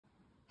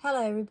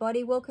Hello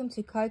everybody, welcome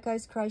to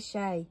Coco's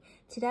Crochet.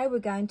 Today we're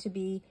going to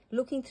be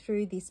looking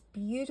through this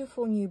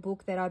beautiful new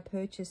book that I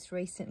purchased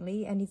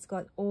recently, and it's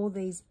got all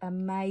these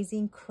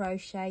amazing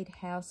crocheted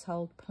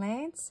household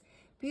plants,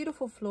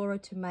 beautiful flora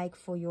to make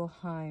for your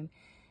home.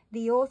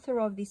 The author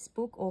of this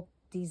book, or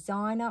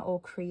designer or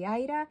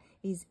creator,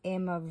 is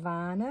Emma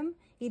Varnum.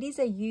 It is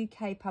a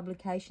UK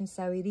publication,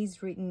 so it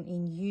is written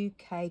in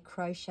UK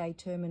crochet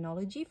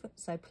terminology,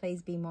 so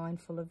please be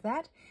mindful of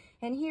that.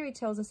 And here it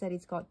tells us that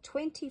it's got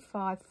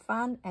 25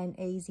 fun and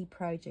easy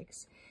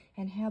projects.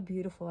 And how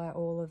beautiful are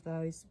all of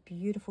those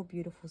beautiful,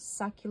 beautiful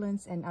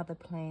succulents and other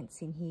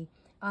plants in here.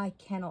 I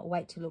cannot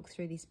wait to look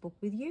through this book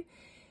with you.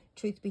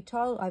 Truth be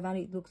told, I've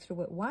only looked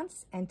through it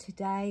once, and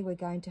today we're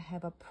going to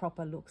have a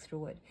proper look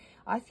through it.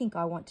 I think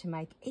I want to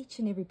make each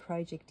and every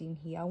project in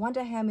here. I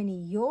wonder how many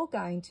you're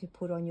going to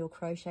put on your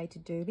crochet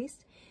to-do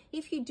list.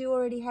 If you do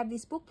already have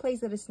this book,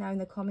 please let us know in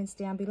the comments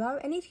down below.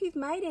 And if you've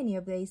made any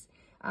of these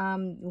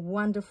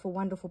wonderful,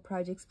 wonderful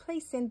projects,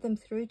 please send them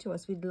through to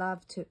us. We'd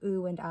love to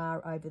ooh and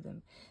ah over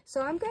them. So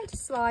I'm going to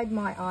slide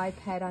my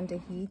iPad under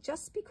here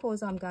just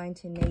because I'm going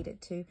to need it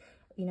to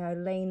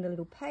lean the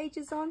little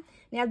pages on.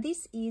 Now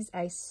this is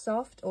a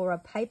soft or a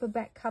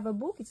paperback cover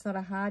book. It's not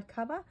a hard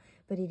cover,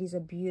 but it is a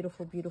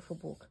beautiful, beautiful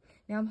book.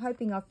 Now I'm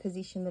hoping I've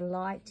positioned the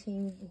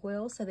lighting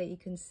well so that you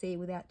can see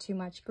without too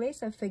much glare,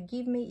 so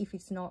forgive me if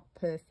it's not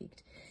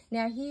perfect.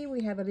 Now here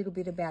we have a little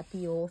bit about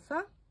the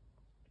author,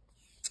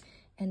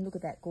 and look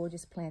at that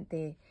gorgeous plant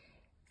there.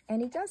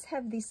 And it does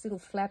have this little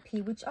flap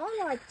here, which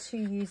I like to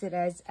use it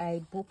as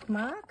a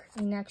bookmark,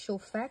 in actual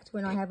fact,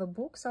 when I have a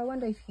book. So I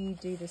wonder if you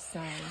do the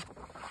same.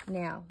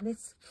 Now,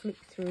 let's flip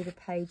through the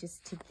pages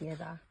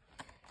together.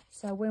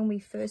 So when we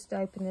first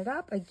open it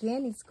up,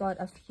 again, it's got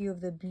a few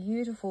of the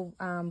beautiful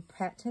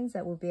patterns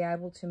that we'll be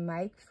able to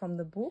make from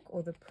the book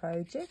or the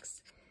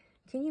projects.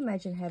 Can you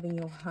imagine having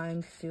your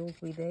home filled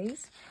with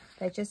these?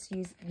 They just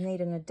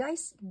need an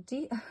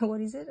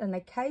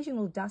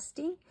occasional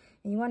dusting,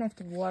 and you won't have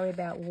to worry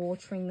about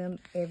watering them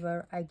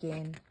ever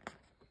again.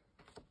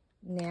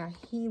 Now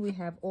here we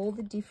have all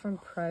the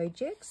different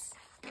projects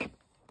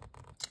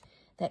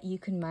that you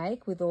can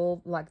make with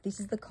all, like this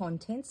is the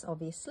contents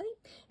obviously,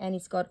 and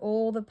it's got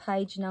all the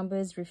page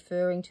numbers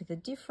referring to the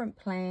different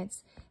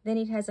plants. Then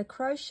it has a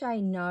crochet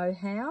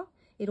know-how.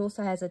 It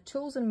also has a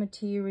tools and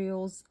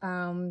materials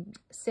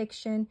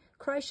section,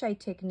 crochet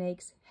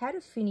techniques, how to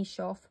finish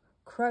off,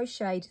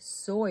 crocheted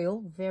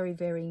soil, very,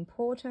 very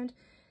important,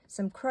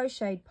 some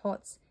crocheted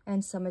pots,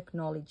 and some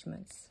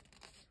acknowledgements.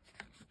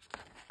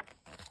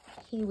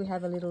 Here we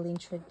have a little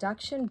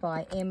introduction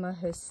by Emma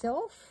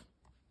herself.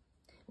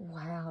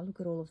 Wow, look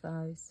at all of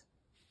those.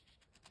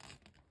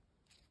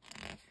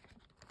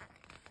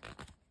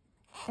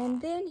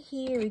 And then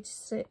here it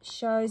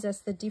shows us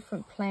the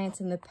different plants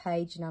and the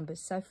page numbers.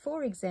 So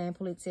for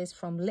example, it says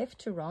from left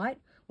to right,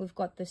 we've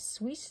got the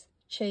Swiss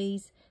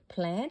cheese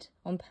plant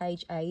on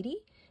page 80,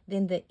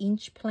 then the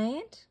inch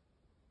plant,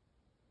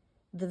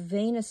 the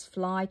Venus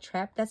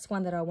flytrap, that's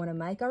one that I want to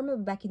make. I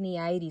remember back in the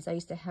 80s, I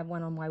used to have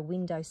one on my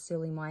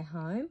windowsill in my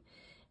home,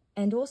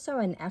 and also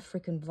an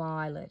African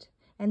violet.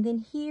 And then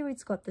here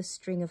it's got the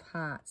string of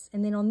hearts.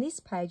 And then on this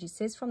page, it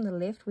says from the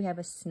left, we have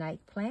a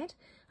snake plant.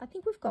 I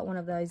think we've got one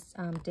of those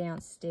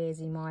downstairs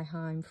in my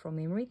home from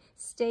memory.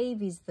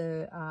 Steve is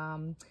the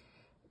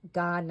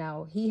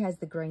gardener. He has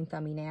the green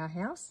thumb in our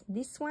house.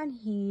 This one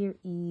here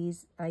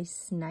is a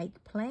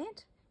snake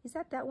plant. Is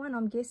that one,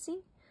 I'm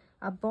guessing?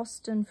 A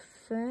Boston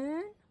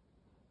fern.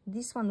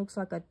 This one looks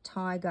like a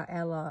tiger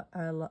aloe,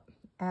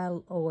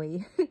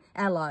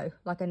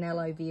 like an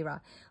aloe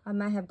vera. I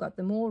may have got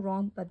them all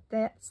wrong, but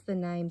that's the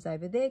names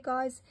over there,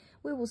 guys.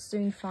 We will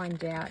soon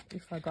find out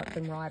if I got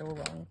them right or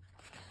wrong.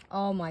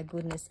 Oh my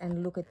goodness,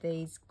 and look at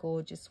these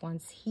gorgeous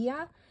ones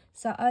here.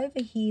 So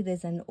over here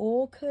there's an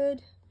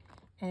orchid,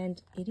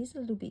 and it is a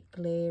little bit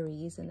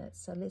glary, isn't it?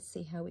 So let's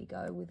see how we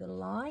go with the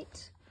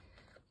light.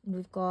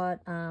 We've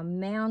got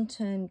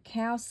mountain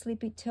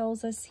cowslip, it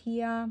tells us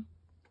here,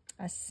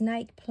 a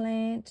snake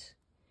plant.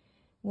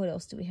 What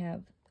else do we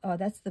have? Oh,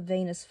 that's the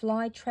Venus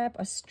flytrap,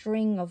 a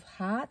string of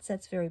hearts,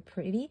 that's very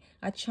pretty,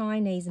 a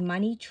Chinese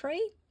money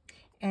tree,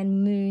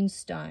 and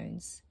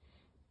moonstones.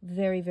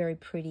 Very, very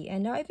pretty.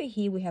 And over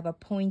here we have a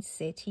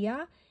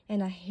poinsettia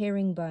and a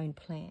herringbone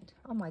plant.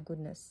 Oh my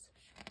goodness.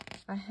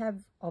 I have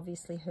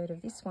obviously heard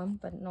of this one,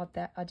 but not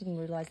that. I didn't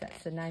realize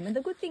that's the name. And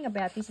the good thing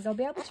about this is I'll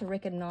be able to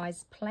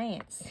recognize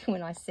plants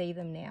when I see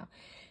them now.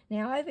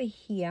 Now over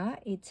here,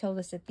 it tells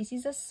us that this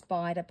is a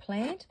spider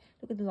plant.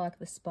 Look at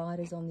the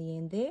spiders on the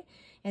end there.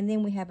 And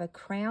then we have a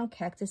crown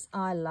cactus.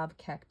 I love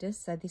cactus,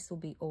 so this will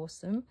be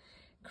awesome.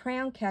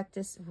 Crown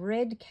cactus,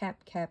 red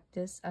cap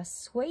cactus, a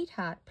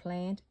sweetheart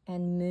plant,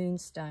 and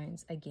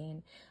moonstones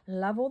again.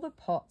 Love all the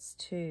pots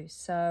too.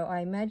 So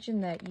I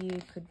imagine that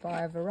you could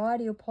buy a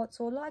variety of pots,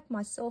 or like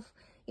myself,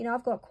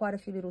 I've got quite a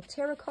few little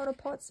terracotta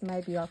pots.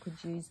 Maybe I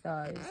could use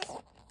those.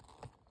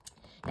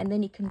 And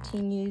then it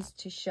continues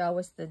to show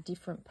us the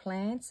different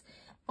plants.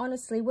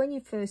 honestly, when you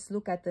first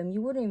look at them,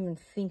 you wouldn't even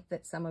think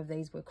that some of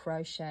these were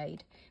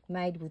crocheted,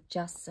 made with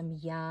just some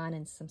yarn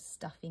and some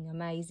stuffing.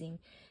 Amazing.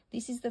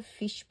 This is the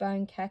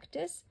fishbone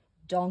cactus,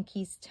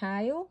 donkey's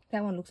tail.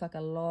 That one looks like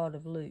a lot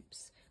of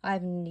loops. I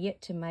haven't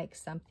yet to make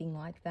something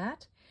like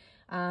that.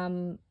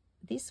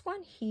 This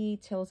one here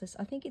tells us,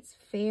 I think it's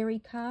fairy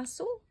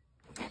castle.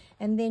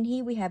 And then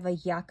here we have a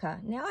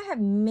yucca. Now I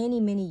have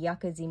many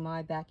yuccas in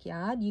my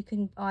backyard. You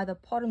can either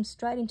pot them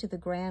straight into the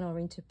ground or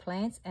into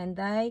plants, and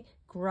they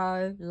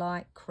grow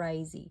like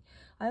crazy.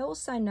 I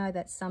also know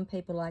that some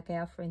people, like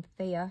our friend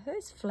Thea,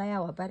 hers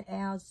flower, but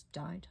ours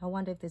don't. I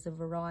wonder if there's a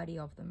variety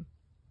of them.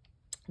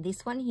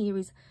 This one here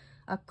is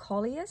a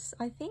coleus,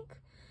 I think.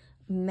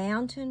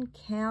 Mountain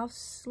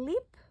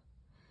cowslip,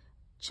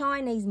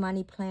 Chinese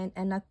money plant,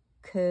 and a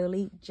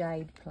curly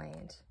jade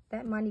plant.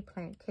 That money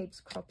plant keeps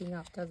cropping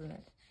up, doesn't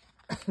it?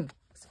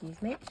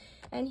 Excuse me.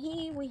 And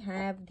here we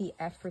have the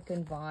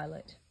African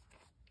violet.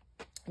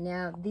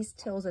 Now, this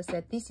tells us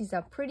that this is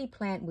a pretty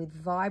plant with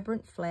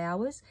vibrant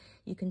flowers.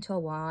 You can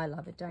tell why I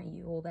love it, don't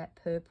you? All that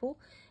purple.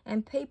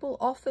 And people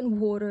often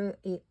water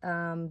it,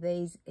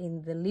 these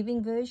in the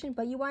living version,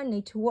 but you won't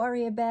need to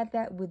worry about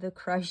that with the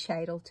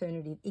crocheted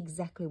alternative.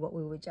 Exactly what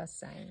we were just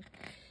saying.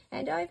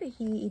 And over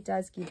here, it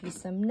does give you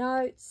some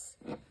notes,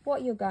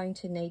 what you're going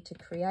to need to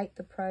create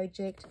the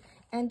project,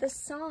 and the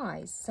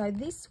size. So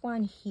this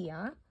one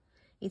here,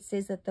 it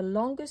says that the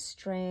longest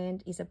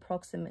strand is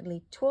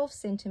approximately 12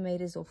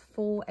 centimeters or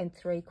 4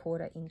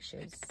 3/4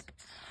 inches.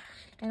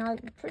 And I'm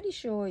pretty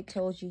sure it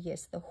tells you,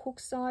 yes, the hook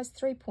size,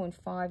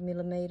 3.5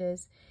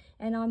 millimeters.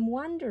 And I'm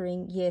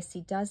wondering, yes,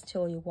 it does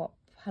tell you what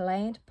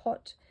plant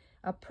pot,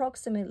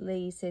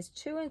 approximately, it says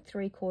 2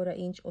 3/4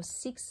 inch or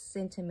 6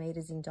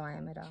 centimeters in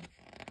diameter.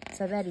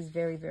 So that is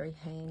very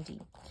handy.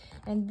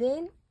 And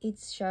then it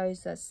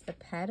shows us the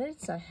pattern,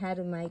 so how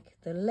to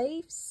make the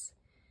leaves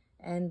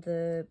and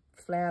the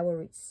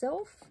flower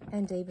itself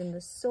and even the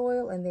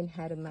soil, and then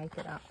how to make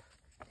it up.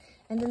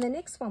 And then the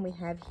next one we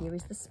have here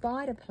is the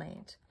spider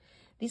plant.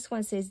 This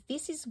one says,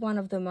 this is one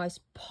of the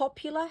most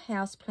popular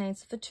house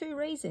plants for 2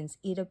 reasons.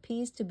 It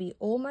appears to be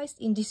almost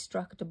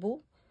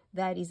indestructible.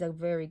 That is a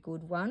very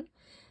good one.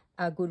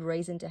 A good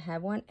reason to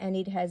have one, and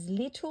it has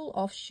little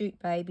offshoot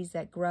babies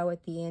that grow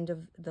at the end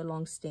of the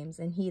long stems,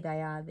 and here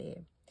they are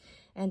there.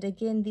 And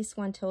again, this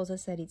one tells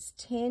us that it's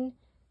 10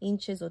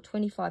 inches or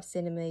 25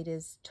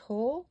 centimeters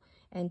tall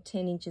and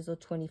 10 inches or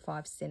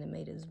 25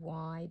 centimeters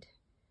wide.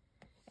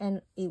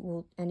 And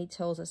it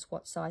tells us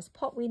what size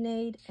pot we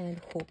need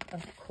and hook,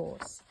 of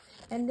course.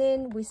 And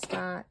then we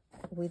start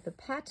with the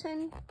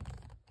pattern.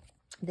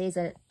 There's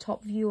a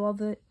top view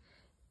of it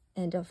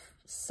and a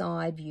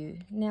side view.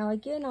 Now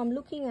again, I'm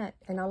looking at,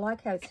 and I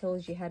like how it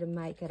tells you how to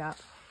make it up.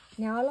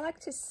 Now I like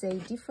to see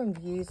different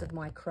views of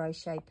my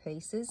crochet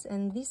pieces,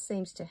 and this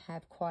seems to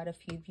have quite a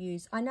few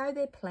views. I know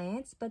they're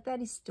plants, but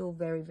that is still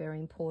very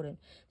important.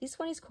 This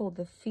one is called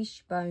the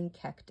fishbone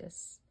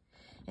cactus,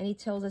 and it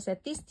tells us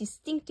that this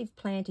distinctive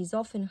plant is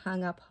often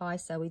hung up high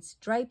so its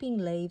draping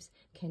leaves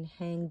can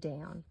hang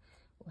down.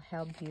 Well,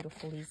 how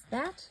beautiful is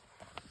that?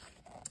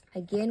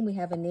 Again, we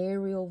have an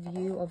aerial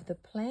view of the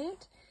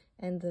plant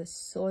and the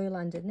soil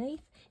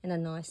underneath, and a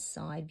nice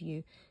side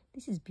view.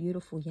 This is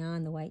beautiful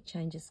yarn, the way it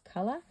changes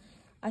color.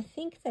 I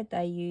think that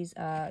they use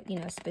a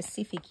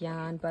specific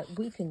yarn, but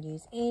we can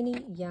use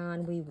any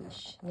yarn we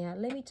wish. Now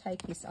let me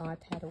take this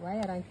iPad away.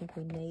 I don't think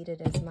we need it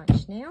as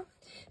much now.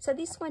 So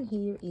this one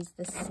here is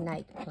the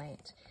snake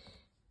plant.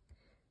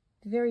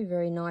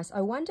 Very nice.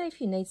 I wonder if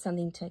you need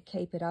something to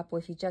keep it up, or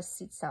if it just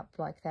sits up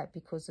like that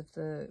because of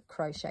the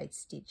crocheted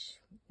stitch.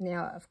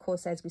 Now, of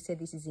course, as we said,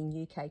 this is in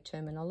UK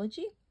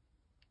terminology.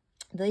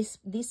 This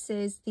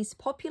says, this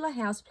popular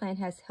houseplant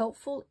has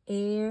helpful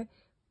air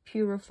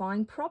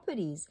purifying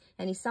properties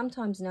and is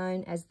sometimes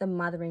known as the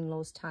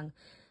mother-in-law's tongue.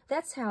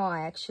 That's how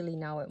I actually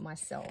know it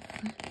myself.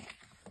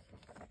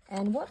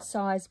 And what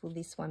size will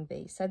this one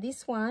be? So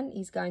this one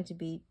is going to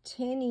be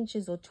 10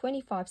 inches or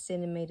 25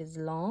 centimeters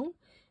long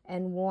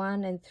and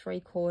 1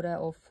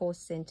 3/4 or 4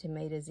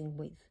 centimeters in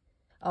width.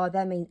 Oh,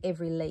 that means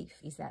every leaf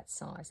is that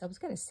size. I was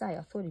going to say,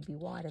 I thought it'd be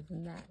wider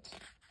than that.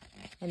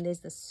 And there's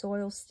the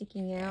soil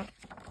sticking out.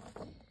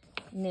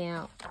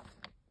 Now,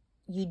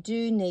 you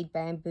do need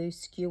bamboo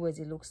skewers,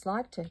 it looks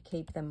like, to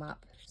keep them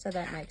up. So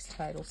that makes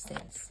total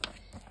sense.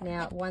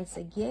 Now, once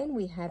again,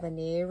 we have an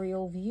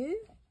aerial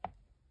view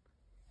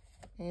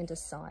and a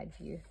side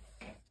view.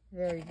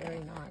 Very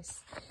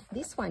nice.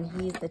 This one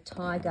here is the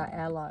tiger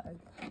aloe.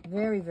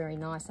 Very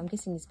nice. I'm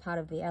guessing it's part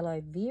of the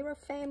aloe vera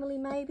family,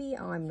 maybe.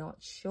 I'm not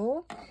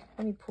sure.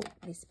 Let me put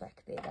this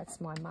back there. That's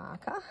my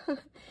marker.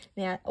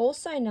 Now,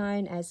 also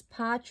known as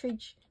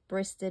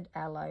partridge-breasted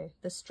aloe.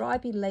 The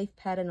stripy leaf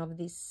pattern of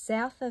this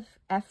South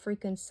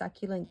African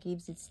succulent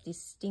gives its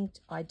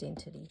distinct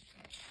identity.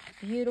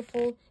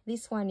 Beautiful.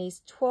 This one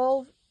is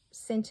 12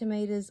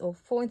 centimeters or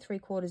 4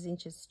 3/4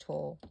 inches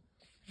tall.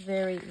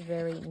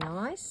 Very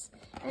nice.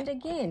 And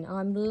again,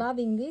 I'm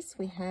loving this.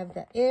 We have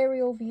the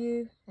aerial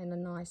view and a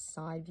nice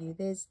side view.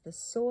 There's the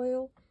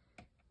soil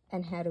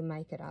and how to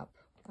make it up.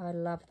 I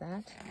love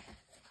that.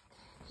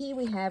 Here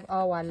we have,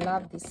 oh, I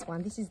love this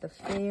one. This is the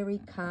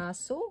Fairy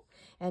Castle,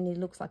 and it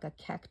looks like a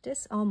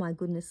cactus. Oh my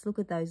goodness, look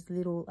at those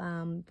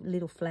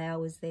little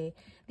flowers there.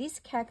 This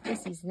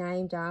cactus is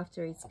named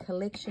after its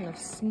collection of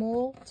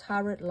small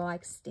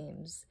turret-like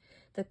stems.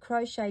 The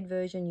crocheted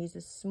version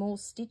uses small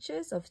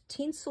stitches of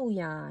tinsel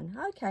yarn.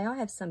 Okay, I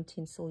have some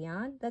tinsel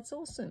yarn. That's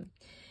awesome.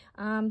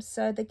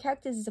 So the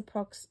cactus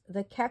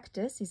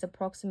is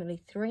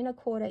approximately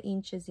 3¼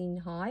 inches in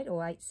height,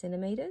 or 8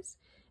 centimeters,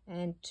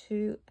 and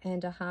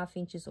 2½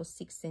 inches or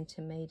 6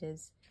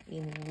 centimeters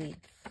in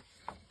width.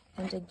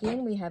 And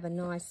again, we have a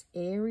nice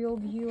aerial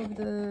view of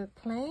the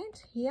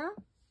plant here,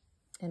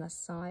 and a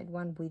side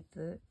one with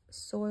the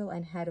soil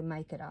and how to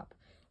make it up.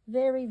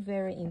 Very,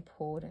 very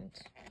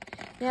important.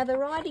 Now, the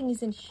writing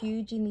isn't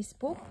huge in this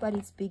book, but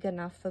it's big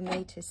enough for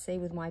me to see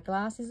with my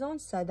glasses on,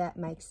 so that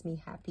makes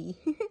me happy.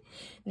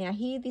 Now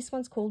here, this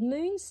one's called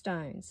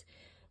Moonstones.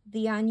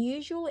 The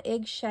unusual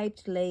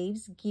egg-shaped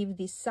leaves give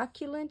this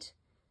succulent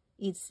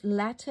its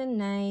Latin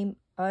name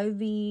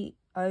oviferum.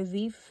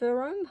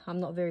 I'm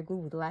not very good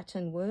with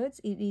Latin words.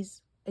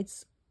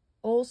 It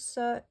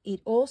also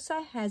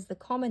has the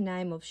common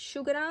name of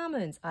sugared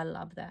almonds. I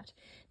love that.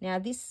 Now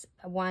this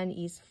one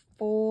is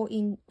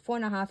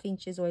 4½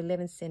 inches or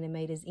 11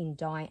 centimeters in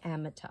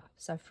diameter.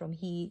 So from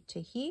here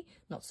to here,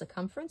 not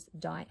circumference,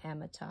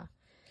 diameter.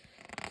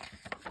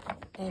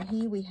 And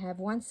here we have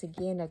once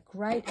again a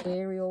great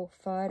aerial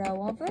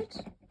photo of it,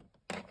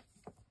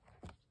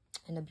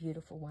 and a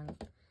beautiful one,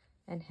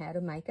 and how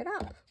to make it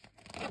up.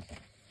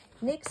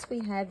 Next we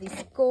have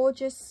this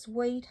gorgeous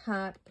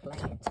sweetheart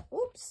plant.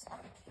 Oops,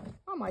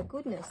 oh my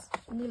goodness,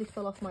 I nearly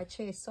fell off my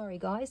chair, sorry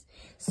guys.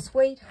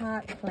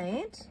 Sweetheart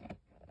plant,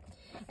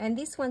 and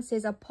this one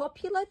says a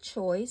popular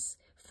choice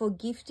for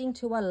gifting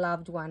to a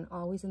loved one.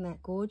 Oh, isn't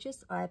that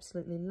gorgeous? I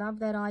absolutely love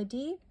that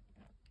idea.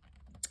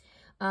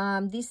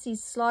 This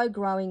is slow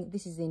growing.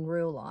 This is in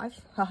real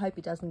life. I hope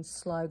it doesn't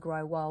slow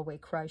grow while we're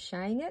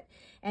crocheting it.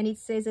 And it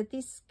says that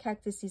this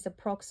cactus is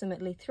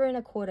approximately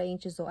 3¼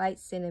 inches or 8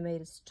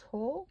 centimeters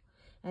tall,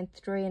 and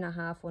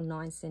 3½ or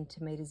 9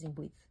 centimeters in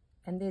width.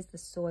 And there's the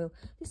soil.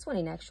 This one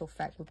in actual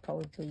fact would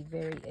probably be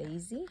very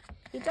easy.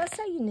 It does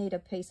say you need a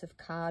piece of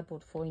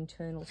cardboard for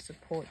internal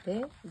support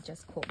there. It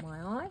just caught my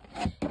eye.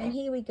 And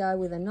here we go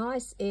with a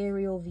nice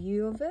aerial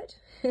view of it.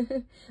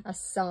 A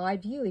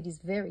side view. It is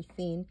very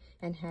thin,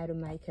 and how to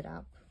make it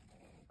up.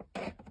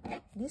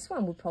 This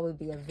one would probably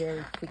be a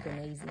very quick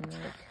and easy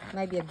make.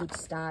 Maybe a good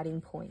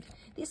starting point.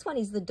 This one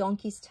is the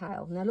donkey's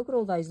tail. Now look at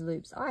all those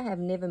loops. I have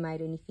never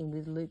made anything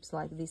with loops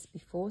like this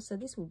before, so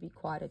this would be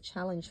quite a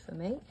challenge for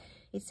me.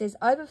 It says,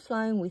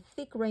 overflowing with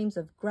thick reams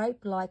of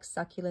grape-like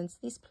succulents,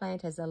 this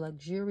plant has a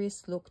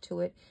luxurious look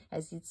to it,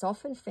 as it's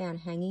often found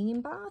hanging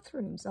in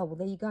bathrooms. Oh, well,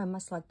 there you go. I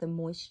must like the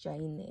moisture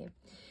in there.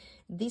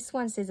 This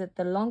one says that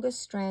the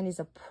longest strand is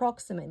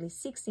approximately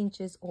 6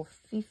 inches or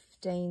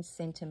 15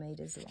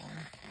 centimeters long.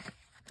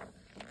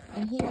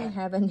 And here we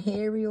have an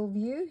aerial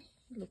view.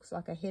 It looks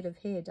like a head of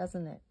hair,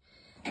 doesn't it?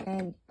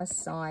 And a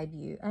side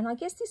view. And I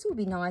guess this would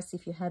be nice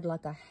if you had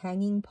like a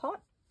hanging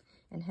pot,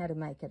 and how to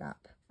make it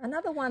up.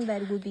 Another one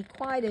that would be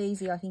quite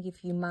easy, I think,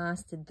 if you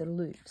mastered the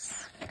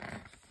loops.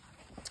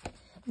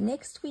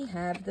 Next, we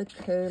have the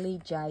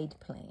curly jade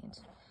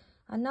plant.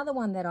 Another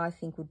one that I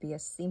think would be a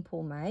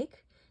simple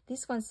make.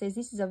 This one says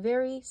this is a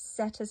very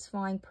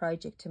satisfying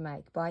project to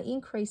make. By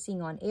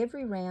increasing on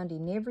every round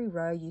in every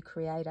row, you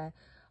create a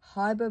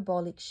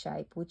hyperbolic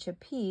shape which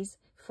appears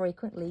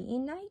frequently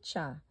in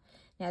nature.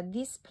 Now,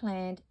 this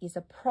plant is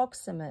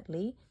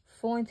approximately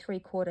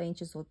 4¾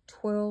 inches or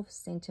 12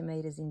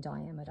 centimeters in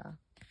diameter.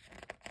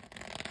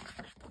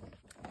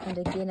 And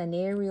again, an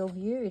aerial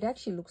view. It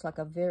actually looks like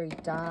a very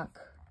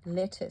dark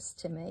lettuce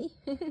to me.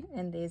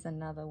 And there's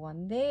another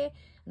one there.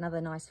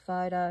 Another nice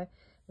photo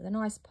with a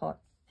nice pot,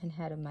 and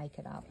how to make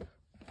it up.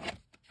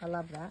 I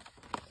love that.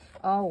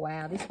 Oh,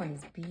 wow. This one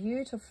is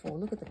beautiful.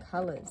 Look at the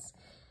colors.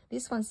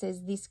 This one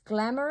says, this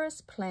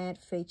glamorous plant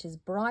features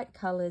bright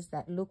colors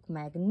that look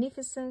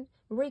magnificent,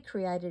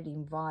 recreated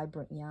in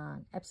vibrant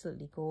yarn.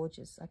 Absolutely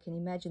gorgeous. I can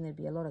imagine there'd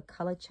be a lot of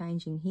color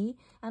change in here,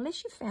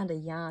 unless you found a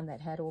yarn that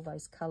had all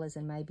those colors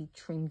and maybe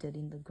trimmed it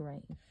in the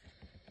green.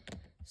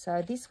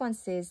 So this one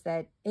says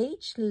that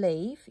each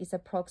leaf is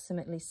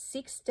approximately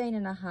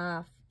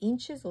 16½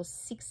 inches or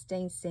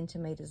 16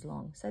 centimeters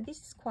long. So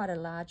this is quite a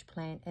large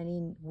plant, and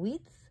in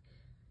width,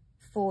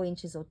 4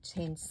 inches or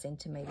 10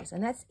 centimeters,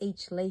 and that's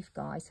each leaf,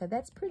 guys, so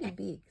that's pretty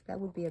big. That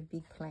would be a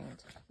big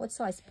plant. What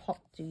size pot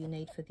do you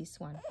need for this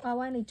one?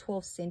 Oh, only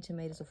 12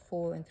 centimeters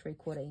or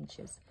 4¾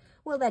 inches.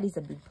 Well, that is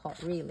a big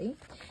pot, really.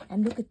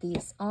 And look at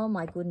this. Oh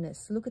my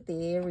goodness, look at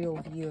the aerial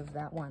view of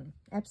that one.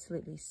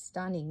 Absolutely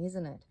stunning,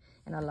 isn't it?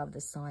 And I love the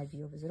side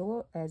view of it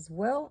all as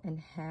well, and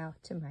how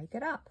to make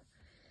it up.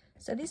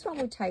 So this one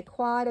would take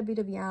quite a bit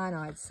of yarn,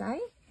 I'd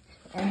say.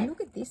 And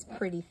look at this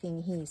pretty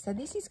thing here. So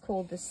this is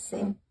called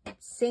the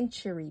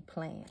century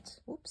plant.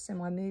 Oops,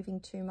 am I moving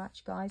too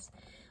much, guys?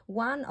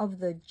 One of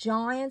the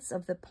giants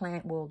of the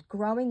plant world,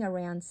 growing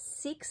around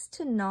 6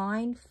 to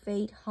 9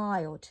 feet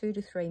high or 2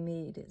 to 3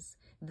 meters.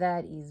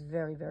 That is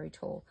very, very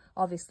tall.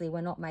 Obviously,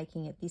 we're not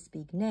making it this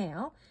big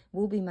now.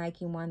 We'll be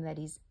making one that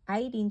is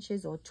 8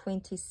 inches or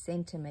 20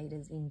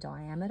 centimeters in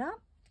diameter.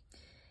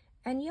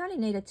 And you only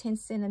need a 10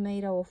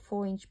 centimeter or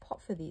 4-inch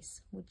pot for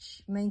this,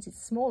 which means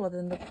it's smaller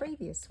than the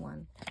previous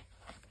one.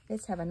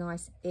 Let's have a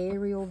nice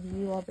aerial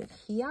view of it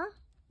here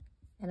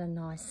and a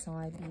nice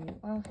side view.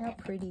 Oh, how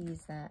pretty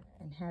is that?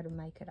 And how to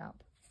make it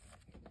up.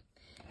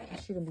 I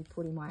shouldn't be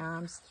putting my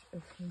arms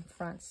in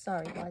front.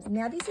 Sorry, guys.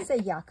 Now, this is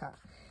a yucca.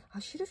 I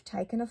should have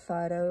taken a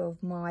photo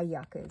of my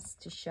yuccas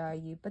to show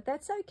you, but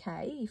that's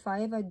okay. If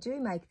I ever do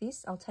make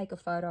this, I'll take a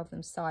photo of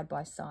them side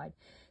by side.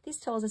 This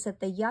tells us that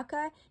the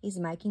yucca is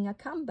making a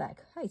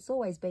comeback. Hey, it's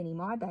always been in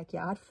my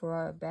backyard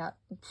for about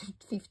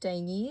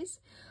 15 years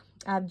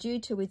due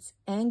to its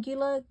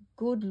angular,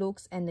 good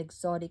looks and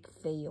exotic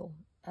feel.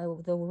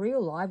 The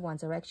real live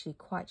ones are actually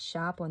quite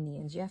sharp on the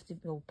ends. You have to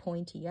be all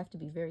pointy. You have to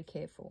be very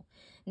careful.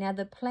 Now,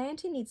 the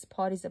plant in its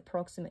pot is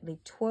approximately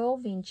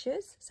 12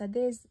 inches. So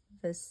there's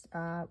this,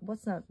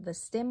 the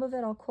stem of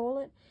it, I'll call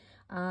it.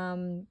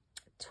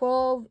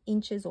 12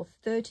 inches or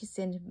 30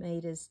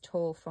 centimeters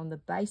tall from the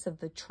base of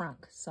the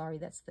trunk. Sorry,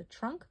 that's the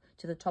trunk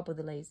to the top of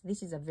the leaves.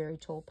 This is a very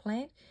tall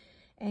plant.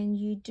 And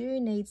you do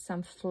need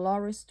some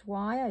florist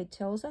wire, it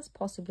tells us,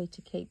 possibly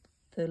to keep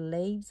the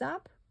leaves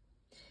up.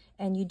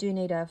 And you do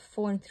need a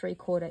 4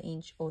 3/4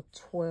 inch or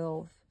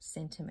 12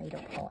 centimeter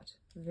pot.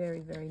 Very,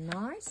 very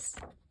nice.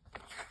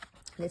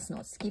 Let's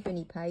not skip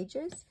any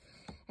pages.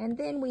 And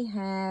then we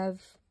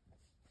have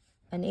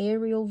an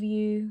aerial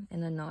view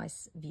and a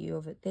nice view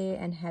of it there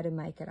and how to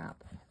make it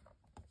up.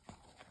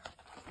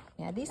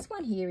 Now, this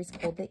one here is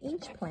called the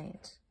inch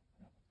plant.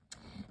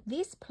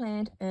 This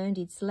plant earned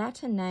its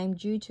Latin name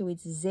due to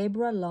its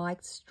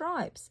zebra-like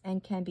stripes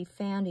and can be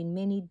found in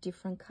many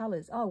different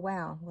colors. Oh,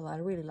 wow. Well, I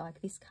really like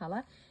this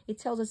color. It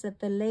tells us that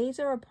the leaves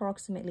are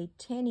approximately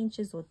 10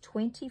 inches or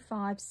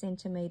 25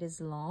 centimeters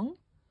long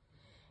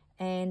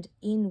and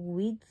in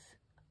width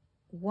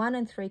 1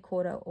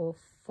 3/4 or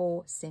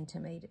 4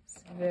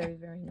 centimeters. Very,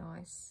 very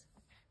nice.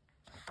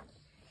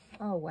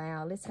 Oh,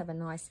 wow. Let's have a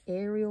nice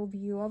aerial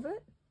view of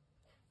it.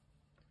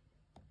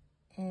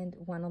 And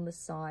one on the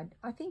side.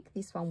 I think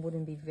this one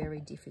wouldn't be very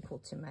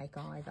difficult to make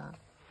either.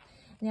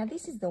 Now,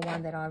 this is the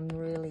one that I'm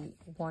really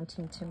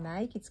wanting to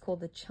make. It's called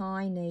the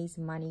Chinese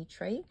money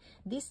tree.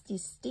 This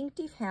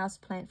distinctive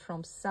houseplant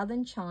from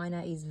southern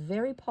China is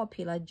very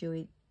popular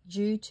due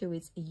to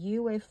its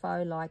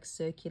UFO-like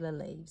circular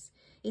leaves.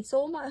 It's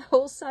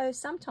also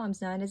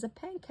sometimes known as a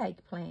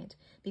pancake plant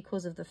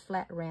because of the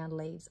flat round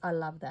leaves. I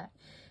love that.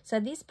 So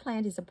this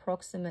plant is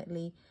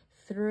approximately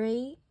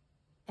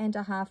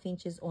 3.5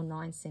 inches or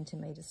 9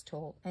 centimeters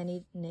tall, and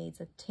it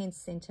needs a 10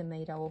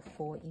 centimeter or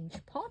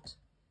 4-inch pot.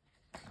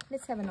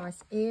 Let's have a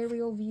nice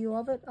aerial view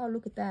of it. Oh,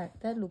 look at that.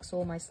 That looks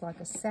almost like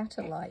a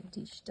satellite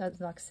dish,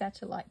 like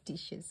satellite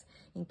dishes,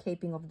 in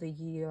keeping of the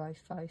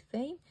UFO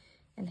theme,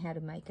 and how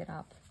to make it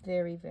up.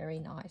 Very, very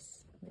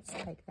nice. Let's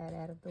take that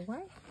out of the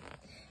way.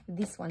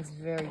 This one's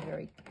very,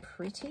 very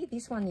pretty.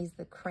 This one is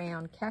the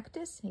crown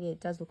cactus. Yeah, it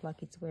does look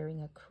like it's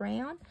wearing a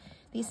crown.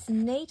 This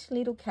neat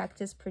little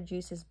cactus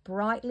produces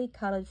brightly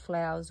colored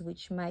flowers,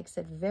 which makes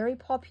it very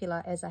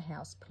popular as a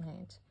house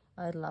plant.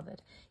 I love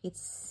it.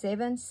 It's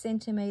 7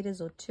 centimeters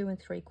or 2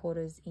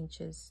 3/4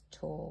 inches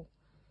tall.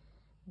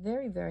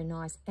 Very, very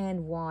nice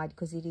and wide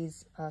because it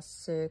is a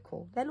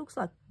circle. That looks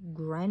like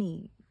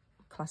granny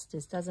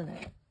clusters, doesn't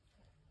it?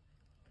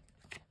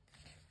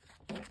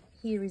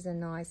 Here is a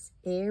nice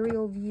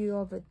aerial view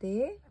of it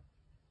there.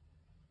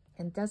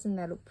 And doesn't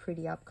that look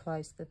pretty up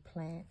close, the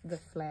plant, the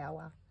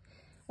flower?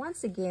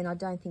 Once again, I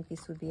don't think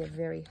this would be a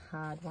very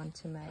hard one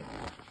to make.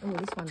 Oh,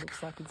 this one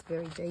looks like it's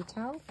very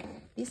detailed.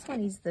 This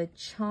one is the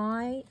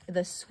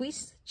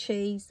Swiss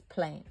cheese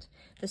plant.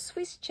 The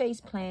Swiss cheese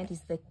plant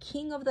is the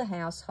king of the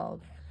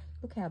household.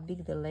 Look how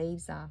big the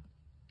leaves are.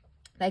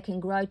 They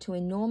can grow to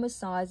enormous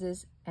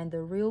sizes, and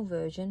the real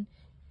version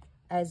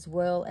as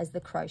well as the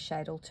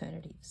crocheted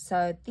alternative.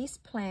 So this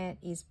plant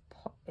is,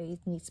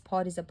 its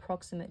pot is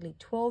approximately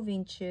 12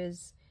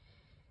 inches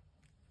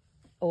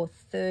or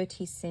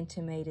 30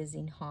 centimeters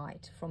in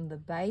height from the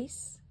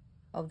base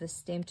of the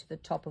stem to the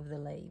top of the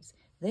leaves.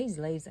 These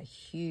leaves are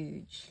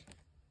huge.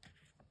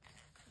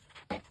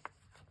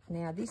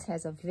 Now this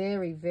has a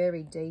very,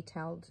 very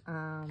detailed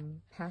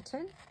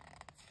pattern.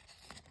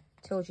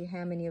 Tells you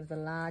how many of the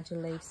larger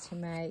leaves to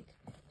make,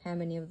 how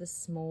many of the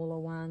smaller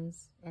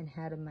ones, and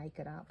how to make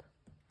it up.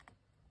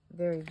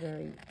 Very,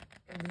 very,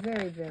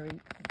 very, very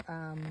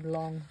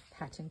long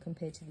pattern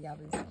compared to the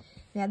others.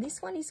 Now,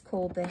 this one is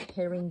called the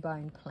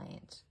herringbone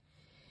plant.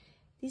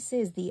 This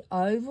says the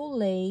oval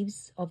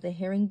leaves of the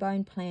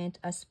herringbone plant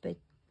are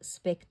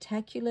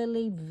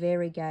spectacularly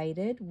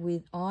variegated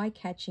with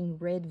eye-catching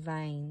red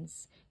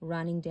veins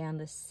running down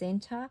the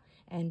center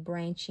and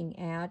branching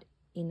out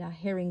in a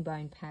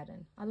herringbone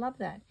pattern. I love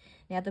that.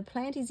 Now the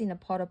plant is in a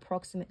pot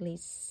approximately,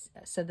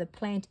 so the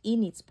plant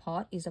in its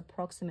pot is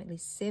approximately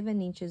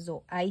 7 inches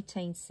or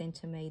 18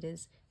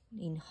 centimeters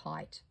in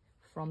height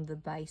from the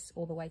base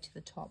all the way to the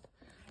top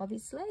of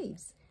its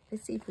leaves.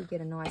 Let's see if we get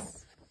a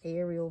nice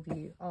aerial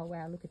view. Oh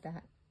wow, look at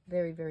that.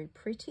 Very, very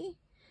pretty.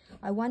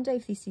 I wonder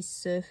if this is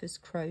surface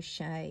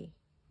crochet.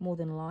 More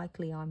than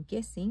likely, I'm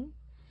guessing.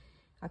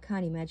 I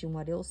can't imagine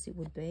what else it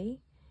would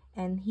be.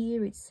 And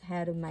here it's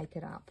how to make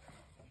it up.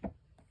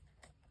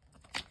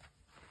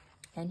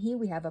 And here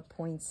we have a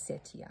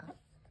poinsettia.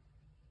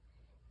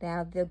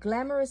 Now, the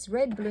glamorous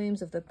red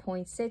blooms of the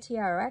poinsettia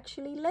are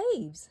actually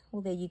leaves.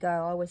 Well, there you go. I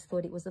always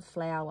thought it was a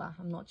flower.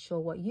 I'm not sure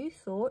what you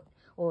thought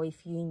or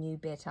if you knew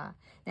better.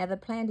 Now, the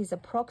plant is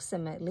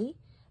approximately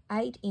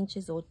 8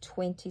 inches or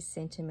 20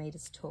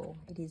 centimeters tall.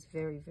 It is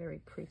very, very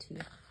pretty.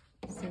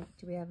 So,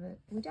 do we have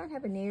we don't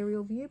have an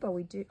aerial view, but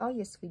we do. Oh,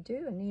 yes, we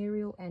do. An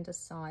aerial and a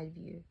side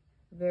view.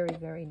 Very,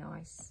 very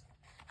nice.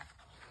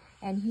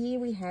 And here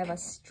we have a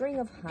string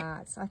of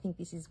hearts. I think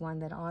this is one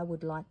that I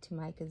would like to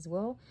make as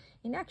well.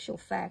 In actual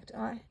fact,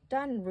 I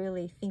don't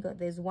really think that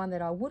there's one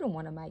that I wouldn't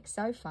want to make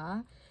so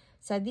far.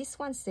 So this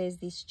one says,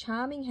 this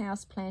charming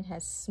house plant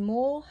has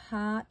small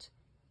heart-shaped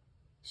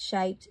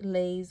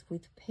leaves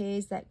with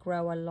pairs that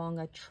grow along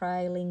a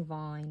trailing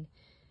vine.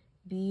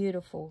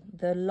 Beautiful.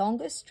 The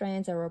longest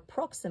strands are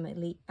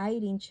approximately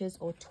 8 inches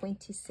or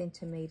 20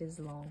 centimeters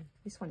long.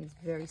 This one is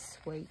very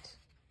sweet.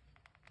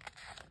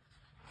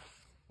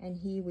 And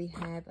here we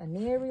have an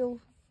aerial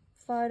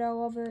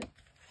photo of it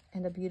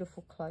and a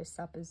beautiful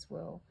close-up as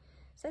well.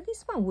 So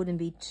this one wouldn't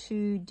be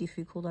too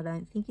difficult, I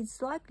don't think.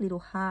 It's like little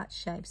heart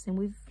shapes,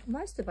 and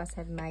most of us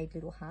have made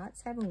little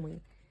hearts, haven't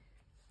we?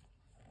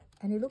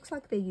 And it looks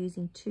like they're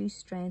using 2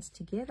 strands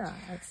together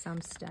at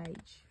some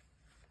stage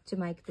to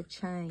make the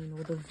chain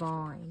or the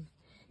vine.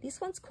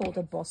 This one's called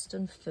a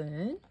Boston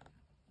fern.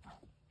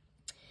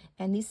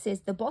 And this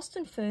says, the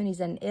Boston fern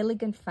is an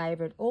elegant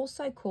favourite,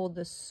 also called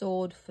the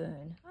sword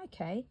fern.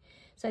 Okay,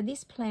 so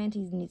this plant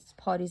in its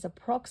pot is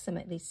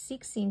approximately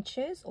 6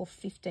 inches or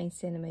 15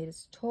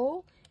 centimetres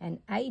tall and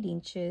 8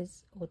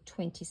 inches or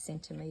 20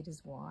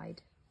 centimetres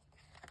wide.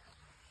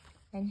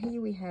 And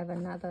here we have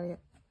another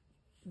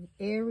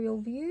aerial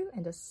view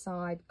and a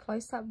side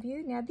close-up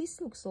view. Now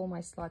this looks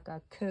almost like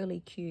a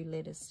curly-Q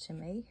lettuce to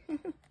me.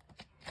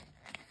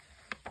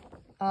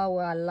 Oh,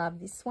 I love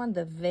this one,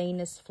 the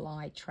Venus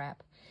flytrap.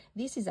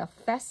 This is a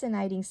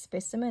fascinating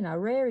specimen, a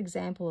rare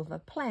example of a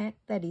plant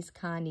that is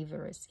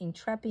carnivorous,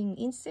 entrapping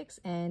insects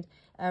and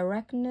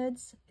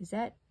arachnids. Is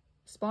that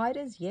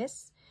spiders?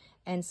 Yes.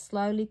 And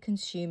slowly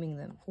consuming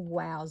them.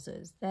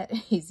 Wowzers, that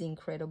is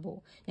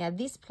incredible. Now,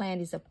 this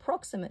plant is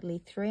approximately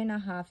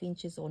 3.5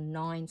 inches or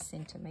 9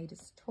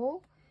 centimeters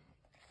tall.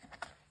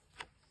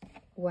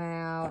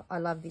 Wow, I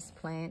love this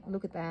plant.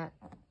 Look at that.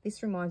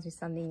 This reminds me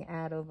something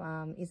out of,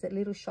 is it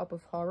Little Shop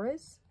of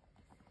Horrors?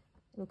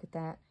 Look at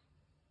that.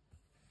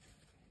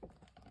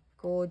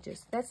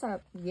 Gorgeous. That's a,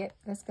 yep,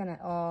 that's gonna,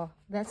 oh,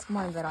 that's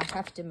one that I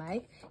have to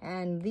make.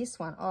 And this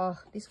one, oh,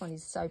 this one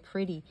is so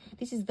pretty.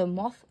 This is the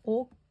moth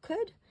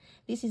orchid.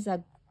 This is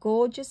a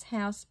gorgeous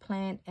house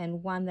plant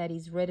and one that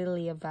is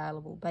readily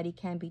available, but it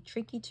can be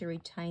tricky to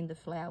retain the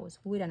flowers.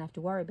 We don't have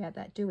to worry about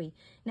that, do we?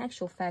 In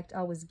actual fact,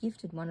 I was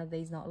gifted one of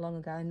these not long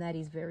ago, and that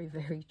is very,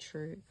 very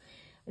true.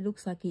 It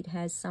looks like it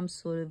has some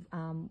sort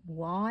of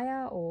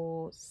wire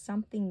or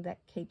something that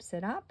keeps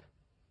it up.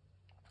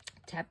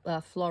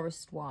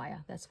 Florist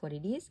wire, that's what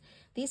it is.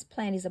 This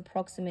plant is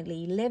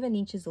approximately 11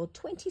 inches or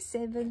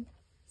 27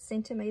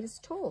 centimeters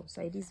tall,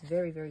 so it is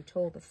very, very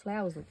tall. The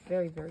flowers look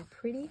very, very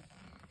pretty.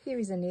 Here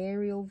is an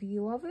aerial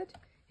view of it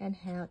and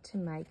how to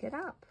make it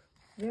up.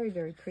 Very,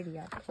 very pretty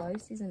up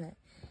close, isn't it?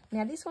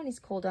 Now this one is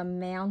called a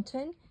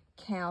mountain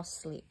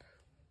cowslip.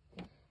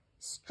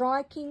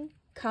 Striking,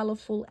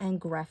 colourful and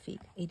graphic.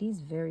 It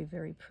is very,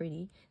 very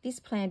pretty. This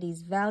plant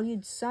is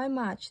valued so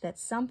much that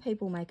some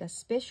people make a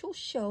special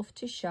shelf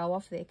to show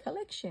off their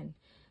collection.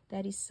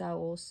 That is so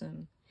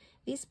awesome.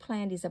 This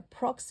plant is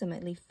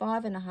approximately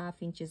 5.5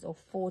 inches or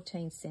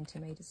 14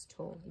 centimeters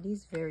tall. It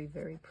is very,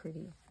 very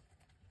pretty.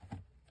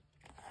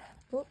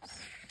 Oops.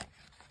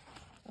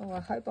 Oh,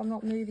 I hope I'm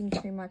not moving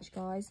too much,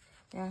 guys.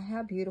 Now,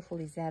 how beautiful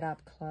is that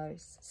up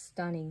close?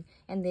 Stunning.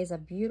 And there's a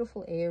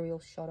beautiful aerial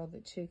shot of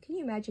it too. Can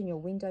you imagine your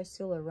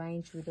windowsill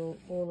arranged with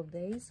all of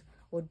these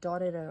or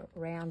dotted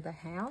around the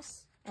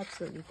house?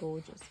 Absolutely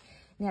gorgeous.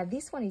 Now,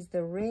 this one is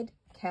the red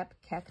cap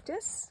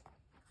cactus.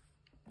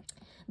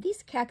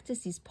 This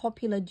cactus is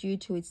popular due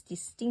to its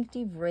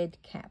distinctive red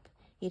cap.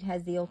 It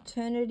has the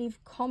alternative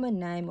common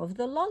name of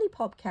the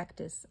lollipop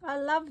cactus. I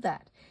love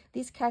that.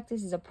 This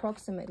cactus is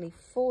approximately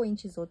 4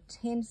 inches or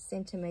 10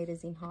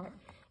 centimeters in height.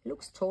 It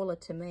looks taller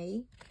to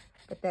me,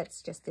 but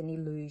that's just an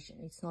illusion.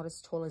 It's not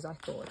as tall as I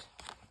thought.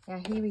 Now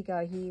here we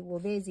go here. Well,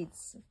 there's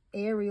its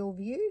aerial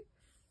view,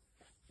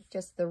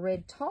 just the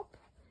red top,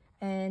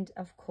 and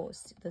of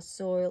course the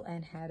soil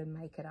and how to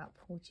make it up,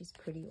 which is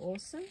pretty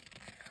awesome.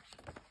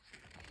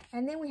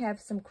 And then we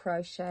have some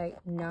crochet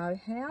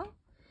know-how.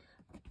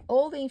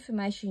 All the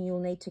information you'll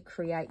need to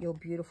create your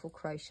beautiful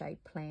crochet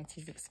plants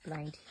is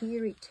explained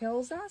here. It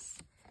tells us,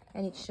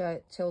 and it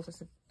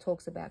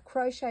talks about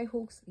crochet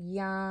hooks,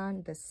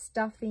 yarn, the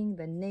stuffing,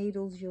 the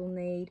needles you'll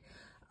need.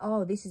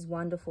 Oh, this is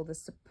wonderful.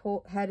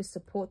 How to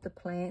support the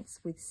plants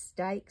with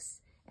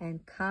stakes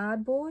and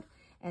cardboard.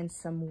 and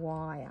some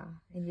wire,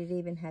 and it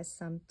even has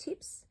some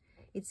tips.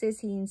 It says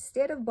here,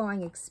 instead of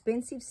buying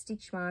expensive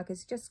stitch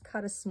markers, just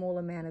cut a small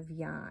amount of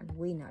yarn.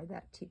 We know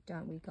that tip,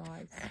 don't we,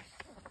 guys?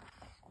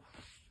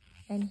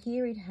 And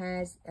here it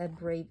has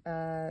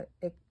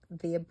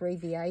the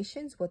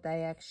abbreviations, what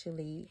they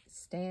actually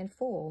stand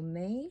for or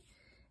mean.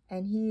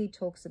 And here it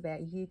talks about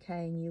UK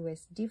and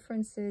US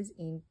differences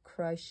in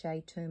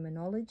crochet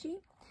terminology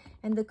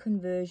and the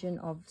conversion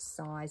of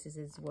sizes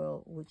as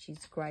well, which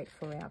is great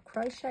for our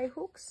crochet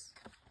hooks.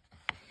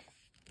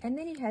 And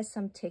then it has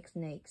some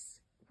techniques,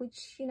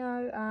 which, you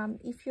know,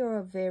 if you're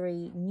a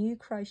very new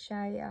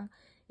crocheter,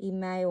 it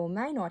may or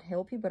may not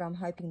help you, but I'm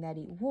hoping that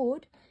it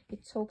would.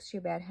 It talks to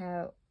you about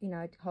how, you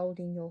know, to hold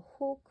in your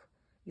hook,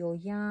 your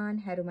yarn,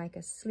 how to make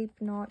a slip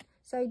knot.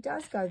 So it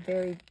does go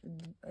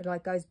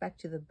goes back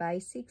to the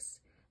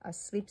basics, a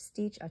slip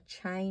stitch, a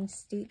chain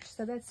stitch.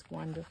 So that's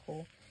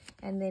wonderful.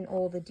 And then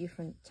all the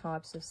different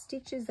types of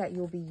stitches that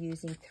you'll be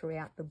using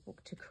throughout the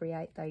book to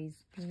create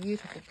these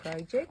beautiful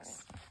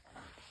projects.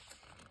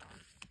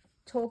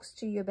 Talks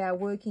to you about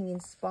working in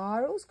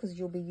spirals, because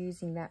you'll be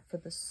using that for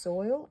the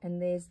soil.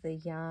 And there's the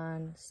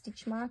yarn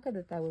stitch marker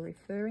that they were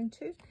referring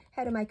to.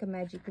 How to make a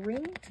magic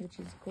ring, which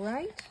is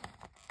great.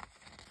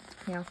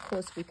 Now, of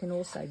course, we can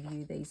also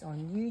view these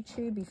on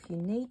YouTube if you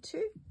need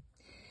to.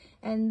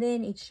 And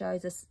then it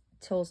shows us,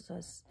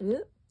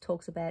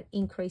 talks about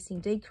increasing,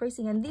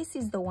 decreasing. And this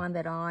is the one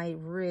that I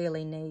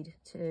really need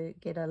to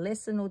get a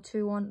lesson or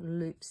two on,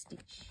 loop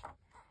stitch.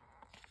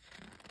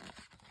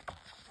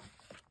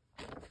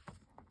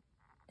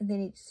 And then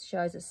it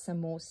shows us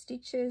some more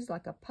stitches,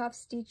 like a puff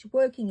stitch,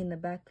 working in the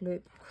back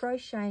loop,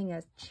 crocheting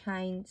a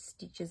chain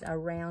stitches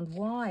around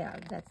wire.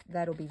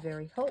 That'll be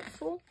very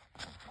helpful.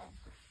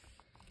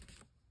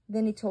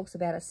 Then it talks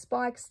about a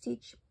spike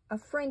stitch, a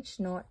French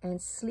knot,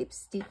 and slip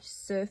stitch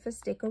surface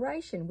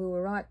decoration. We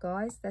were right,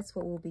 guys. That's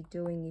what we'll be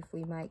doing if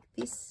we make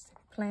this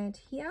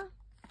plant here.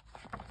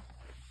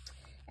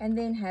 And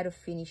then how to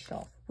finish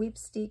off. Whip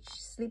stitch,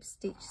 slip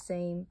stitch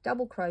seam,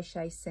 double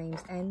crochet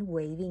seams, and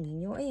weaving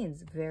in your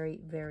ends. Very,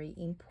 very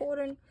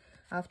important.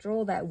 After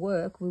all that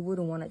work, we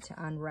wouldn't want it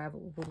to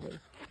unravel, would we?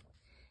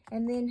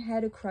 And then how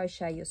to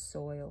crochet your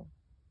soil.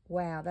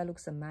 Wow, that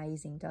looks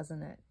amazing,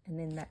 doesn't it? And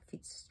then that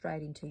fits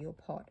straight into your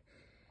pot.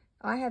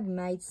 I have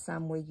made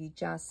some where you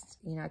just,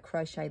 you know,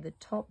 crochet the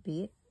top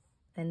bit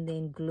and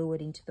then glue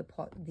it into the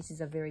pot. This is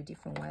a very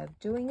different way of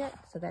doing it,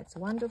 so that's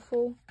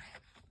wonderful.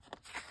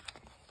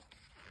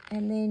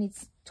 And then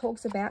it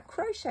talks about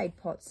crochet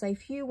pots. So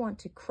if you want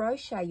to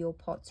crochet your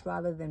pots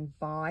rather than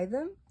buy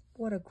them,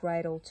 what a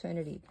great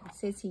alternative. It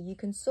says here you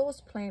can source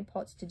plant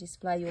pots to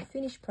display your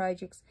finished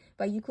projects,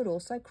 but you could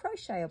also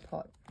crochet a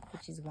pot,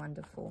 which is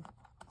wonderful.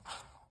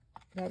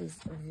 That is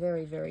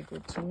very, very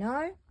good to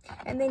know.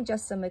 And then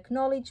just some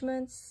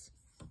acknowledgements.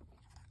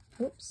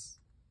 Oops.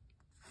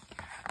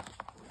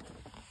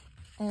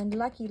 And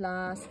lucky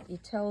last,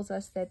 it tells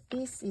us that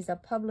this is a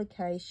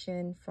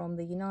publication from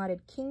the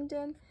United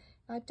Kingdom.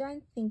 I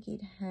don't think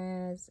it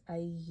has a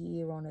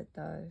year on it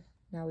though.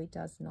 No, it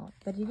does not.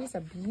 But it is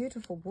a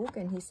beautiful book,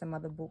 and here's some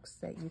other books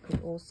that you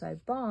could also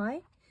buy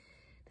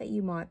that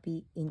you might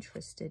be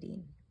interested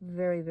in.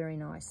 Very, very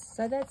nice.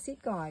 So that's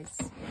it, guys.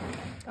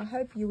 I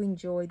hope you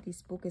enjoyed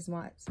this book as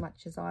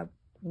much as I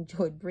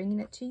enjoyed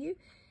bringing it to you.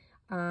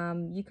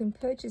 You can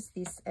purchase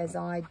this as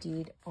I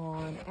did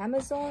on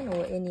Amazon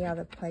or any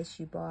other place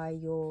you buy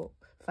your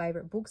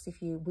favorite books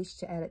if you wish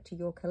to add it to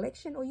your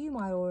collection, or you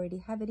might already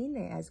have it in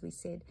there, as we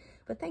said.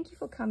 But thank you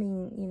for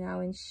coming, you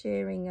know, and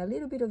sharing a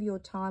little bit of your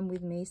time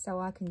with me so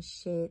I can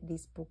share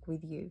this book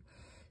with you.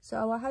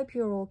 So I hope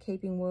you're all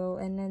keeping well,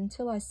 and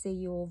until I see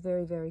you all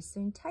very, very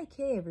soon, take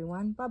care,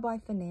 everyone.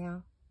 Bye-bye for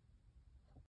now.